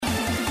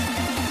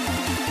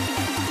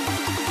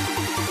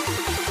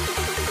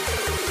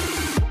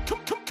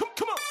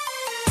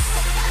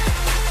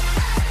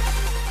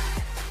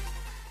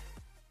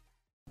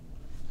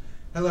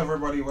Hello,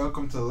 everybody.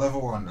 Welcome to Level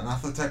 1, an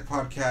Athlotech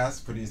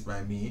podcast produced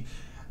by me.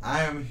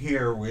 I am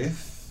here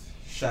with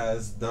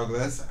Shaz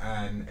Douglas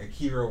and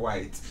Akira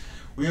White.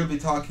 We'll be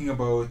talking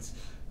about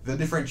the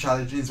different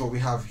challenges what we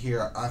have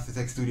here at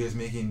Athlotech Studios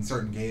making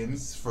certain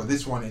games. For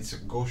this one, it's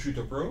Go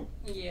Shooter Pro.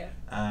 Yeah.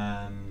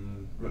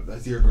 And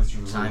let's hear Go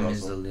Shooter Pro. Time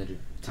is the limit.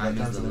 Time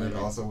is the limit.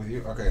 Also with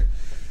you? Okay.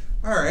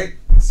 Alright.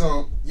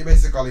 So, you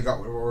basically got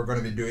what we're going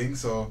to be doing.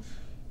 So,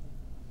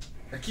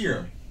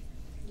 Akira.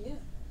 Yeah.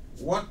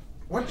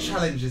 What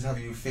challenges have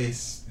you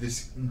faced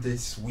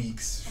this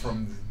weeks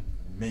from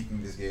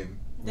making this game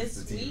with This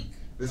the team? week?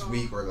 This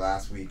week or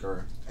last week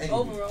or any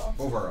Overall.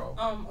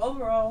 Overall.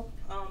 Overall,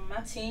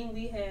 my team,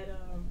 we had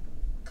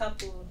a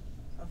couple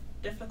of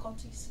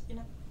difficulties,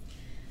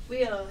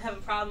 We have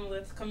a problem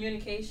with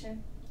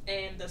communication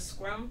and the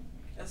scrum.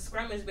 A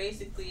scrum is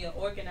basically an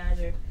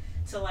organizer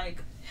to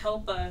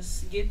help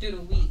us get through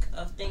the week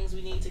of things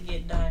we need to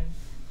get done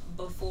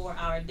before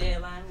our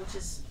deadline, which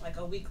is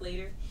a week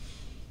later.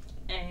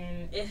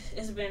 And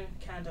it's been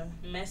kind of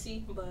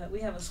messy, but we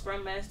have a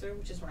scrum master,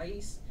 which is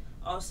Rais,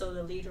 also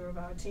the leader of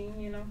our team,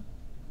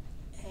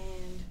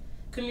 and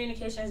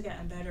communication has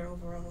gotten better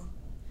overall.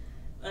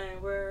 And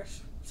we're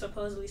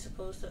supposedly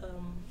supposed to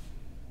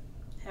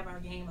have our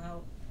game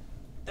out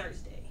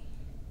Thursday.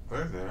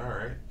 Thursday,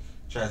 alright.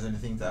 Chaz,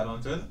 anything to add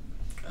on to it?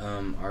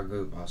 Our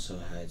group also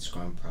had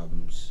scrum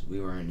problems. We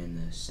weren't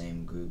in the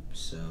same group,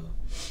 so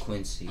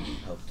Quincy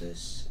helped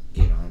us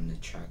get on the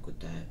track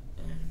with that,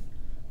 and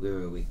we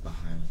were a week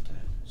behind with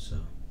that, so.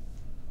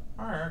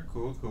 Alright,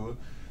 cool.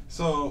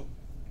 So,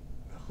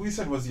 who you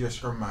said was your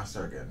scrum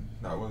master again?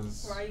 That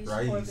was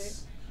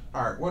Rais.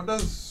 Alright, what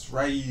does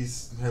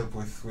Rais help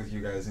with you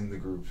guys in the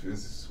group?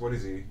 What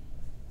is he?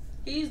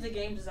 He's the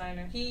game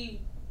designer. He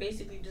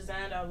basically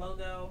designed our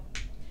logo,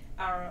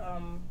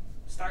 our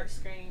start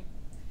screen,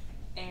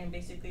 and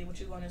basically what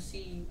you're going to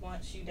see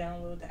once you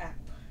download the app.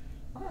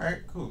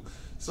 Alright, cool.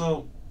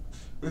 So,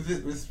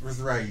 with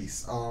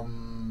Rais,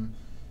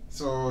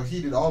 so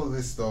he did all of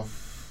this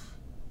stuff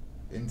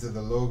into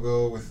the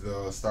logo with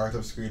the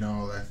startup screen and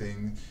all that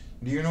thing.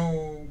 Do you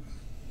know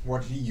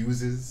what he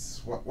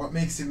uses? What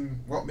makes him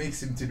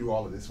to do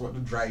all of this?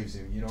 What drives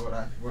him? You know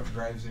what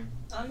drives him?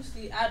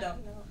 Honestly, I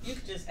don't know. You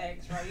could just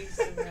ask, right? You can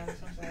sit down.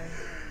 I'm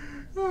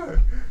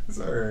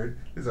sorry.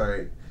 It's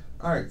alright.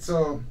 Alright,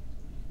 so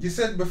you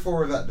said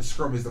before that the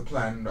scrum is the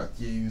plan that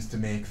you use to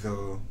make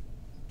the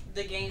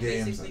game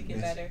games basically get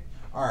better.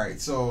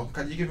 Alright, so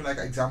can you give me an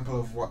example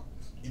of what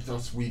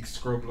this week's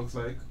scrum looks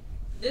like?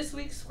 This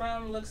week's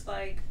scrum looks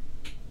like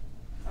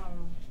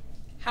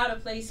how to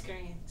play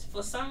screen.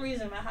 For some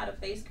reason, my how to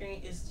play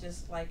screen is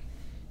just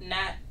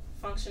not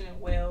functioning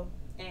well,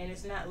 and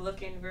it's not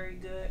looking very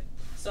good.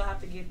 So I have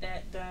to get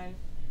that done.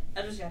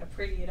 I just gotta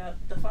pretty it up.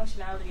 The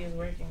functionality is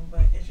working,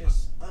 but it's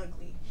just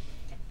ugly.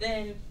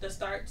 Then the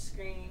start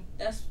screen,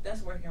 that's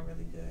working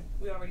really good.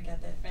 We already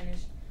got that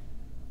finished.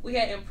 We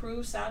had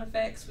improved sound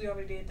effects. We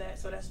already did that,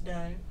 so that's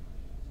done.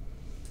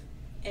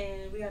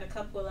 And we got a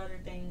couple of other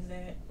things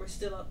that we're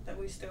still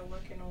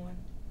working on,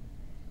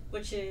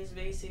 which is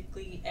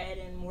basically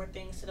adding more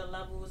things to the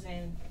levels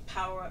and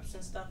power-ups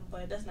and stuff,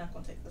 but that's not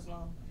going to take us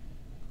long.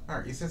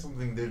 Alright, you said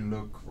something didn't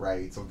look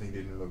right, something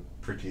didn't look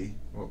pretty.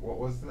 What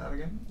was that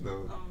again?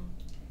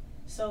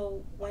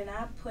 So when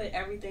I put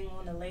everything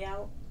on the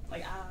layout,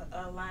 I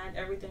aligned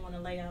everything on the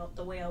layout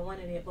the way I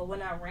wanted it, but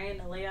when I ran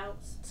the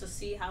layouts to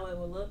see how it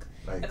would look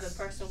if the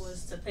person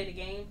was to play the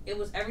game,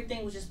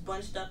 everything was just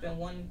bunched up in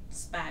one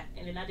spot,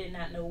 and then I did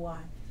not know why.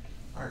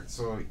 Alright,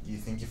 so you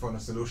think you found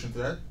a solution to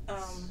that?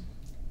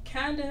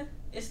 Kinda.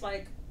 It's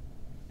a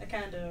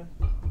kinda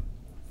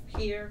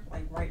here,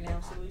 right now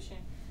solution.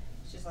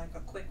 It's just a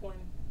quick one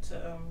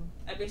to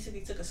I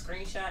basically took a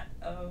screenshot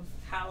of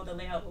how the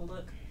layout will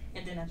look,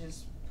 and then I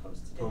just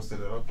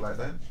posted it up like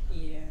that?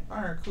 Yeah.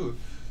 Alright, cool.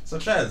 So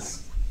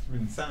Chaz, I've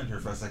been standing here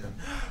for a second.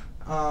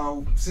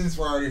 Since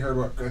we already heard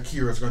what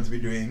Akira's going to be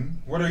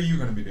doing, what are you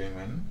going to be doing,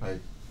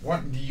 man?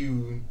 What do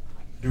you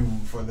do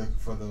for the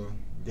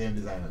game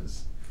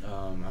designers?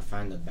 I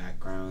find the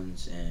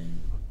backgrounds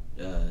and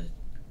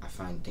I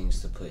find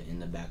things to put in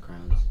the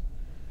backgrounds.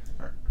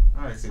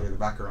 Alright, so you're the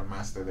background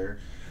master there.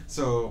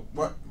 So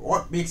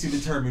what makes you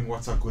determine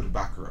what's a good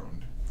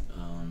background?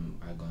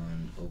 I go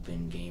on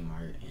Open Game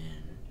Art and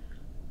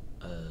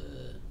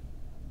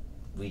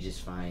we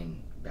just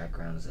find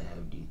backgrounds that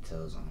have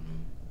details on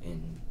them,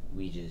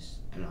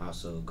 and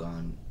also go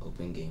on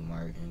Open Game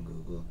Art and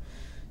Google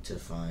to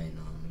find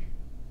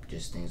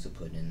just things to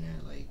put in there,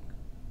 like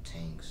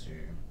tanks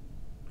or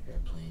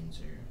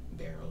airplanes or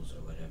barrels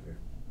or whatever.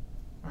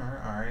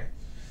 Alright.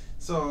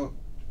 So,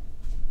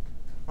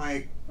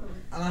 I'm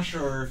not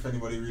sure if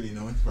anybody really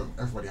knows, but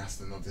everybody has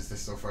to notice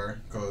this so far,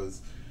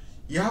 because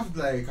you have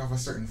a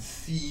certain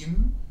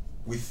theme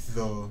with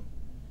the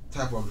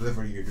type of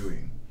level you're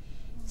doing.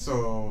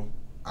 So,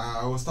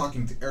 I was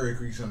talking to Eric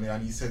recently,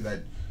 and he said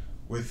that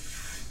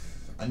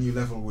with a new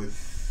level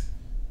with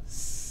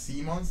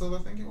sea monsters, I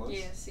think it was.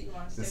 Yeah, sea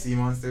monsters. The sea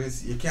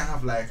monsters. You can't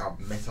have like a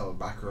metal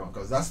background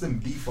because that's the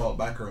default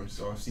background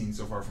so I've seen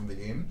so far from the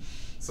game.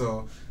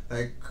 So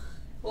like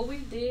What we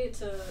did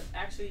to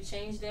actually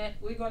change that,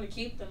 we're going to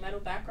keep the metal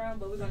background,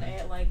 but we're going to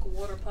add like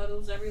water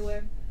puddles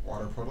everywhere.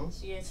 Water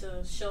puddles? Yeah,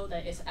 to show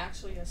that it's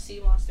actually a sea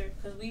monster.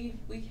 Because we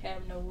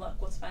have no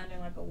luck with finding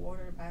like a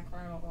water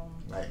background.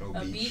 Like no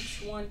a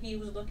beach. one he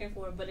was looking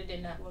for, but it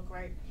did not look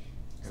right.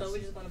 So Yes. we're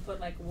just going to put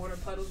like water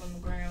puddles on the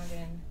ground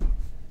and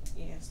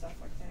yeah, stuff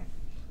like that.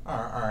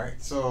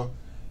 Alright. So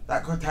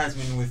that ties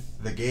me in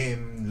with the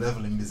game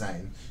leveling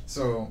design.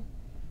 So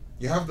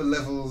you have the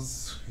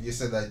levels. You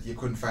said that you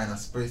couldn't find a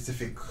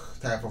specific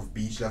type of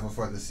beach level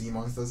for the sea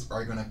monsters.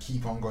 Are you gonna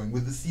keep on going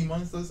with the sea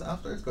monsters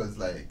after? Because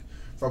like,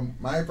 from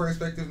my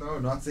perspective, no,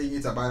 not saying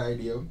it's a bad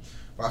idea,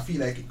 but I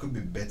feel like it could be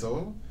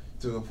better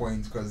to a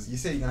point. Because you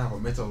say you're gonna have a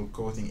metal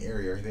coating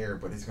area there,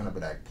 but it's gonna be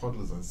like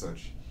puddles and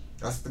such.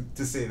 That's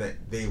to say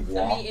that they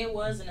walk. I mean, it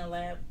was in a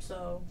lab,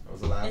 so It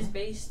was a lab. it's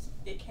based.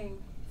 It came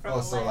from.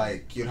 Also, a lab.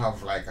 like you'd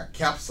have like a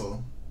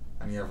capsule,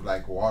 and you have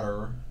like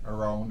water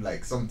around,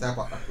 like some type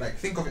of like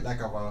think of it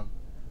like of a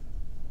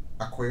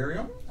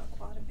aquarium.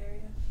 Aquatic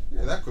area.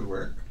 Yeah, that could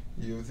work.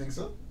 You think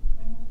so?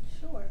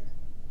 Sure.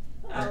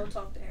 I'll Alright.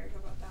 talk to Eric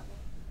about that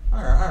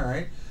one. All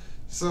right.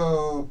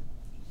 So,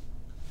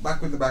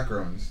 back with the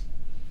backgrounds.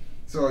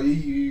 So you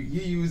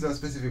use a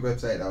specific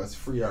website that was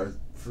free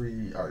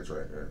arts,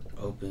 right?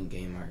 Open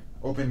Game Art.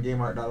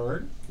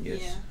 OpenGameArt.org.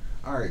 Yes. Yeah.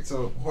 All right.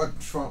 So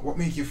what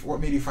made you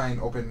find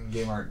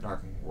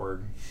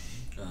OpenGameArt.org?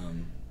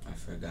 I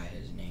forgot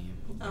his name.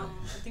 I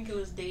think it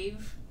was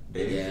Dave.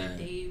 Dave? Yeah.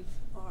 Dave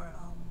or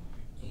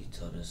He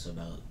told us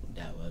about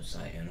that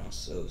website and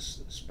also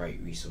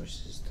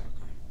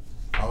SpriteResources.com.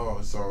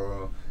 Oh,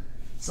 so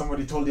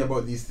somebody told you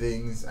about these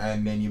things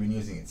and then you've been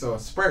using it. So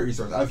Sprite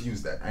Resource, I've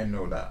used that. I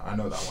know that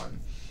one.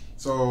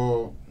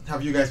 So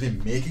have you guys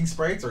been making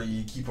sprites, or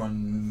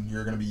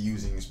you're gonna be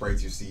using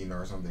sprites you've seen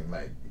or something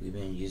like? We've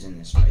been using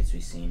the sprites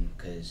we've seen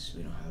because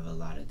we don't have a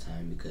lot of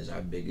time, because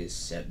our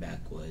biggest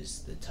setback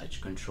was the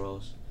touch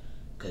controls,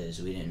 because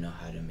we didn't know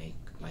how to make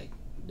like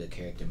the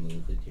character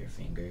move with your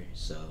finger.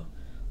 So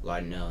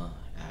Lardnell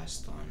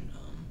asked on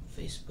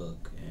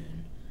Facebook,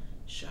 and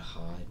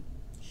Shahid,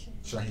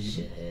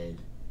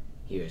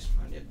 he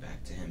responded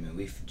back to him, and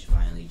we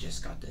finally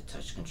just got the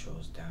touch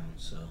controls down.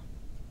 So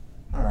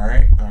All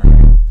right.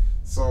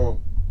 So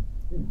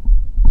I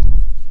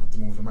have to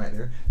move the mic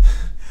there.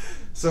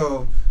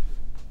 So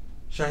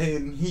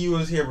Shahid, he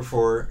was here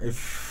before.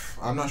 If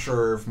I'm not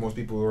sure if most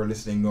people who are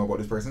listening know about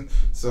this person.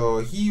 So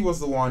he was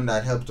the one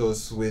that helped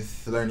us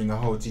with learning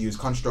how to use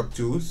Construct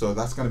 2. So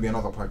that's going to be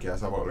another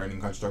podcast about learning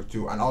Construct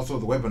 2, and also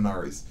the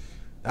webinars.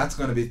 That's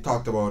going to be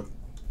talked about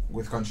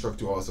with Construct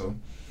 2 also.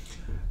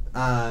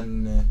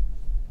 And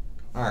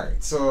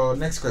alright, so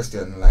next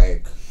question,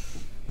 like,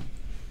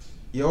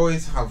 you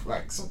always have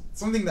like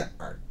something that,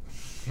 alright,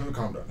 let me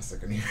calm down a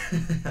second here.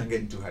 I'm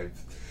getting too hyped.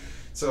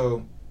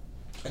 So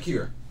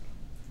Akira,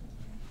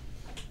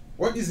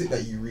 what is it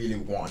that you really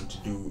want to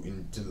do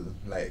into,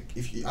 like,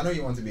 if you, I know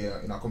you want to be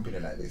in a company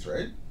like this,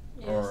 right?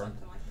 yeah, Or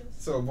something like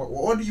this. so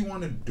what do you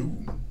want to do?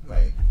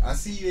 Like, I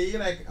see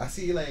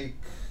you like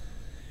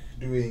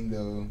doing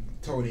the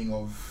toning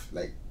of,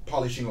 like,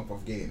 polishing up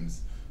of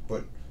games,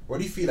 but what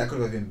do you feel like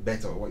could have been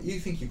better? What do you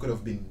think you could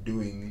have been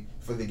doing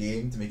for the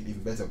game to make it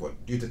even better,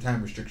 but due to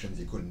time restrictions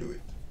you couldn't do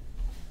it?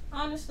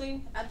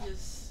 Honestly, I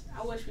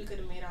wish we could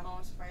have made our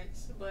own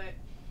sprites, but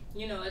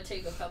you know, it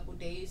take a couple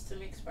days to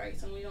make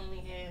sprites, and we only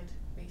had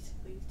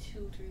basically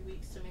 2-3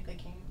 weeks to make a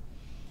game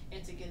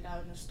and to get it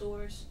out in the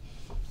stores.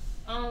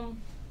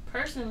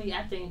 Personally,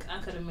 I think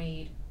I could have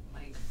made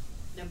like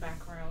the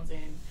backgrounds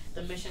and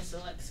the mission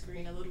select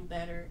screen a little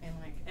better, and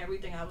like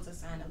everything I was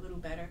assigned a little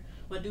better.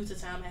 But due to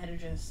time, I had to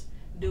just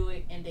do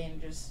it and then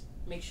just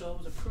make sure it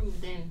was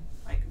approved. Then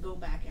like go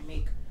back and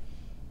make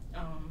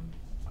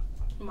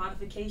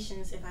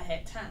modifications if I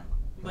had time.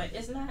 But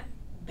it's not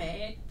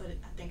bad, but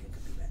I think it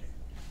could be better.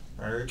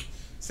 Alright.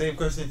 Same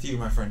question to you,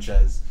 my friend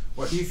Chaz.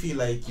 What do you feel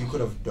like you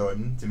could have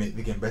done to make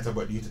the game better,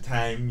 but due to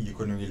time you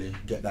couldn't really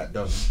get that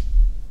done?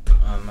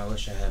 I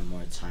wish I had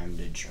more time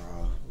to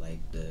draw like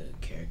the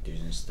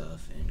characters and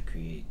stuff and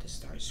create the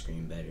start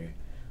screen better,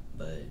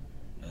 but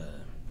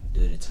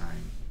due to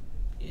time,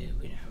 we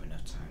didn't have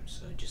enough time.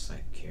 So just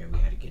like here, we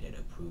had to get it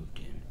approved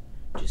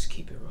and just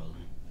keep it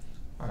rolling.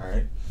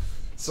 Alright.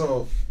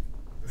 So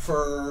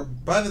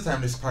by the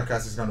time this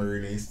podcast is gonna be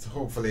released,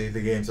 hopefully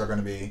the games are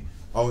gonna be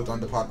out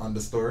on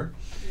the store.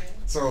 Yeah.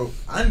 So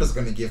I'm just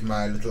gonna give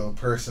my little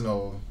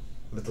personal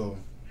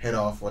head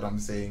off what I'm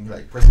saying,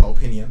 like personal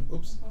opinion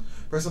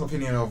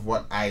of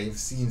what I've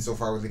seen so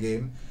far with the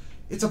game.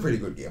 It's a pretty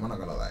good game, I'm not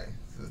gonna lie.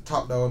 The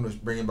top down was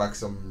bringing back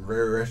some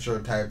very retro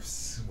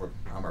types. Well,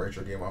 I'm a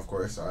retro gamer, of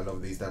course, so I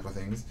love these type of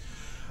things.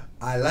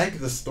 I like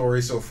the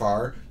story so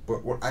far,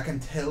 but what I can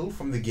tell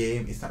from the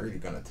game, it's not really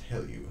gonna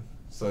tell you.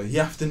 So you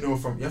have to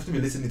be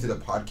listening to the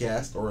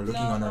podcast or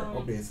looking on our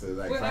updates to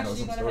like find out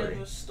some we're actually story. gonna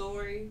have a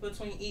story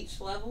between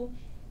each level.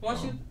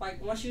 Once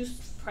you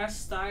press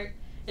start,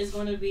 it's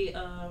gonna be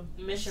a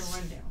mission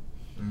rundown.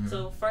 Mm-hmm.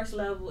 So first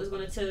level is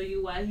gonna tell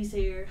you why he's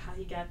here, how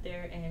he got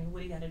there, and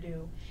what he got to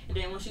do. And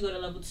then once you go to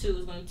level 2,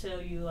 it's gonna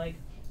tell you like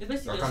It's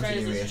basically Or a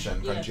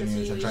continuation,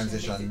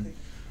 transition. basically,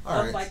 All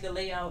of right. like the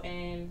layout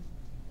and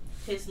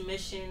his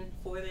mission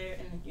for there,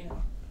 and you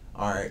know.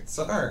 All right.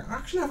 So, all right. I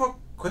actually have a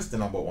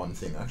question about one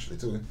thing actually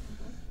too.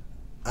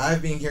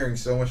 I've been hearing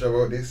so much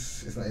about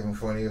this. It's not even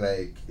funny.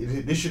 Like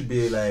this should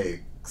be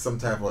like some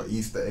type of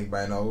Easter egg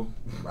by now.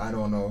 I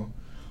don't know,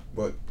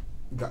 but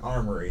the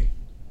armory.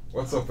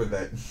 What's up with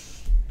that?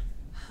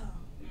 Oh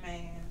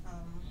man,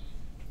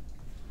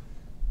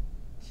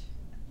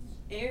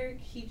 Eric,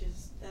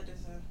 that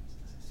is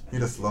a He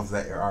just loves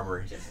that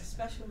armory. just a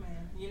special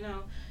man. You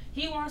know,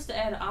 he wants to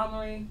add an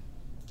armory,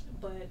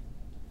 but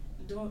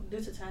due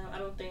to time, I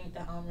don't think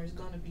the armory is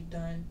going to be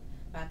done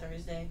by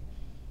Thursday.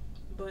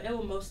 But it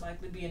will most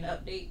likely be an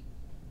update.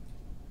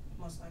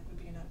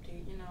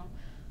 You know.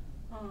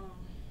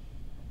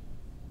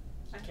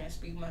 I can't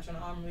speak much on the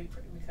armory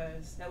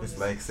because that was It's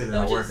just, like still that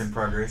a was work just- in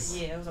progress.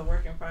 Yeah, it was a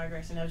work in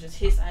progress, and that was just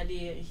his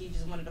idea. He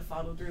just wanted to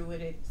follow through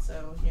with it,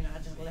 so you know, I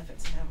just left it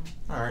to him.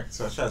 All right.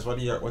 So, Chaz,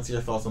 what's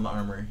your thoughts on the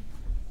armory?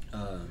 I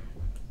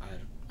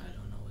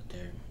don't know what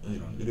they're. You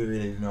don't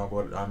really know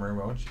about the armory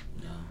much.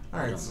 No. All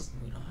right.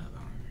 We don't have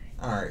armory.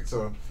 All right.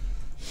 So,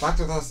 back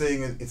to what I was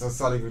saying. It's a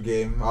solid good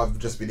game. I've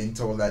just been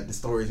told that the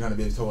story is gonna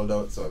be told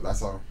out, so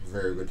that's a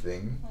very good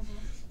thing.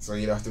 So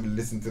you don't have to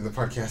listen to the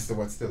podcast,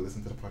 but still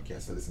listen to the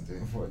podcast to listen to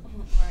it. But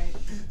Right.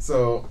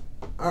 so,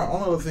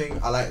 another thing,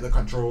 I like the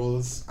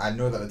controls. I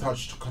know that the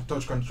touch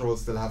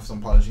controls still have some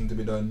polishing to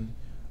be done.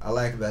 I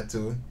like that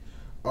too.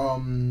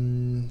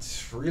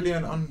 Really,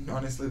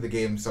 honestly, the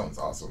game sounds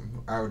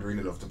awesome. I would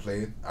really love to play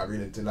it. I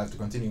really would like to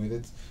continue with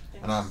it,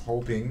 Yes. and I'm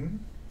hoping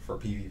for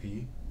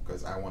PvP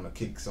because I want to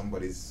kick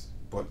somebody's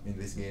butt in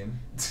this game.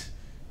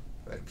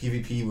 Like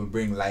PvP will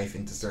bring life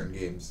into certain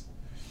games.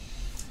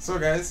 So,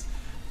 guys.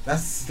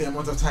 That's the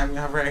amount of time we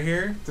have right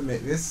here to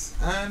make this,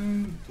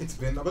 and it's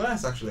been a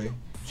blast actually.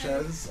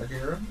 Chaz,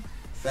 Akira,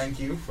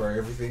 thank you for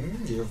everything.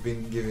 You've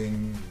been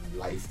giving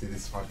life to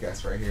this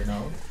podcast right here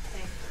now.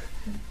 Thank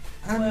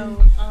you. And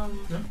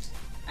Well,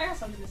 I got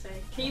something to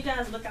say. Can you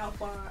guys look out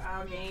for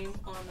our game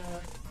on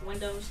the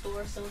Windows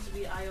Store, soon to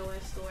be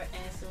iOS Store,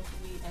 and soon to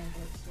be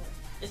Android Store?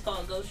 It's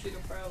called Ghost Shooter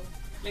Pro.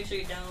 Make sure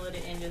you download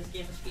it and just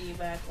give us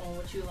feedback on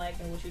what you like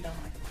and what you don't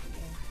like about the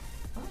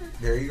game.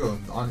 there you go,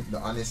 the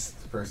honest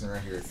person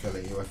right here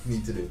telling you what you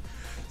need to do.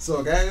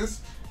 So guys,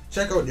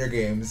 check out their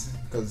games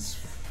because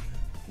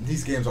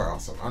these games are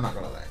awesome. I'm not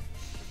gonna lie.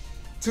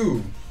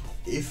 2,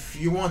 if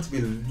you want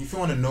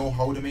to know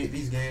how to make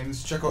these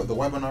games, check out the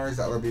webinars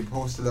that will be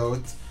posted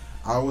out.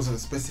 I wasn't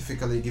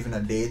specifically given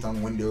a date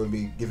on when they will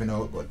be given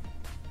out, but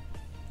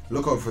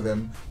look out for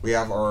them. We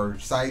have our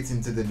sites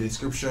into the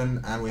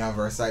description, and we have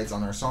our sites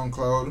on our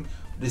SoundCloud.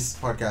 This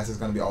podcast is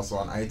going to be also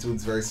on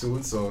iTunes very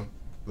soon, so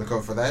look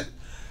out for that.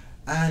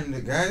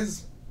 And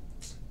guys,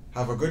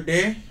 have a good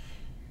day.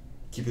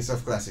 Keep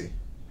yourself classy.